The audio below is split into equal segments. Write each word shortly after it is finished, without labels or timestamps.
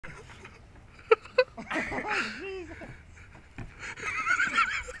Jesus.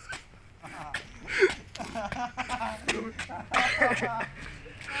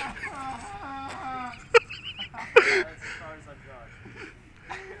 That's as far as I've gone.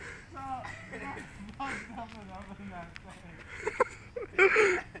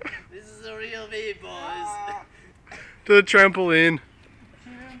 This is the real me, boys. To the trampoline.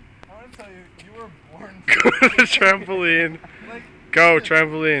 Keenan, I want to tell you, you were born Go to the trampoline. like, Go,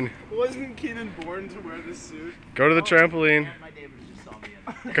 trampoline. wasn't Keenan born to wear this suit? Go to the trampoline. My neighbors just saw me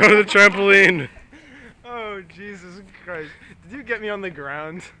in. Go to the trampoline. Oh, Jesus Christ. Did you get me on the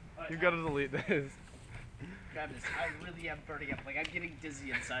ground? You gotta delete this. Grab this. I really am burning up. Like, I'm getting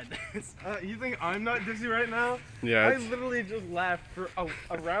dizzy inside this. You think I'm not dizzy right now? Yeah. I It's, literally just laughed for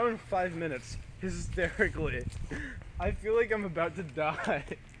around 5 minutes, hysterically. I feel like I'm about to die.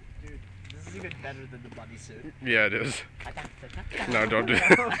 Dude, this is even better than the bunny suit. yeah, it is. No, don't do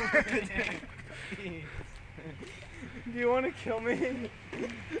that. Do you want to kill me? Right,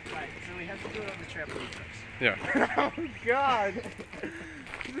 so we have to do it on the trampoline first. Yeah. Oh God!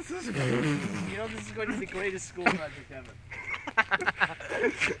 This is. You know, this is going to be the greatest school project ever.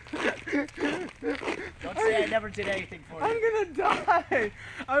 Don't say I never did anything for I'm you. gonna die!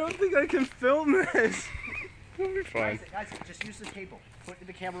 I don't think I can film this! It'll be fine. Guys, just use the table. Put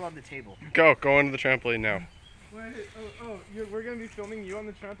the camera on the table. Go onto the trampoline now. Wait, we're gonna be filming you on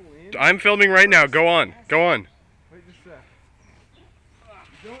the trampoline? I'm filming right now. Go on. Go on. Wait just a sec.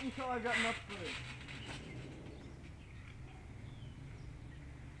 Don't until I've got enough footage.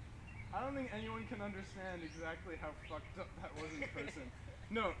 I don't think anyone can understand exactly how fucked up that was in person.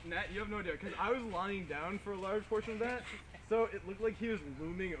 No, Nat, you have no idea, because I was lying down for a large portion of that, so it looked like he was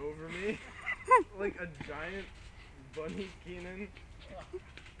looming over me, like a giant bunny Keenan.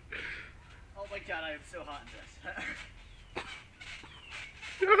 Oh my god, I am so hot in this.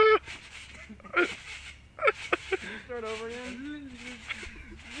 Can you start over again?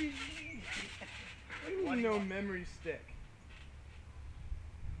 What do you mean no memory stick?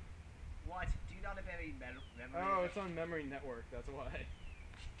 What? Do you not have any memory? Oh, it's on memory network, that's why.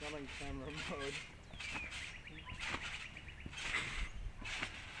 It's not on camera mode.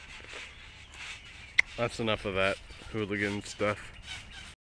 That's enough of that hooligan stuff.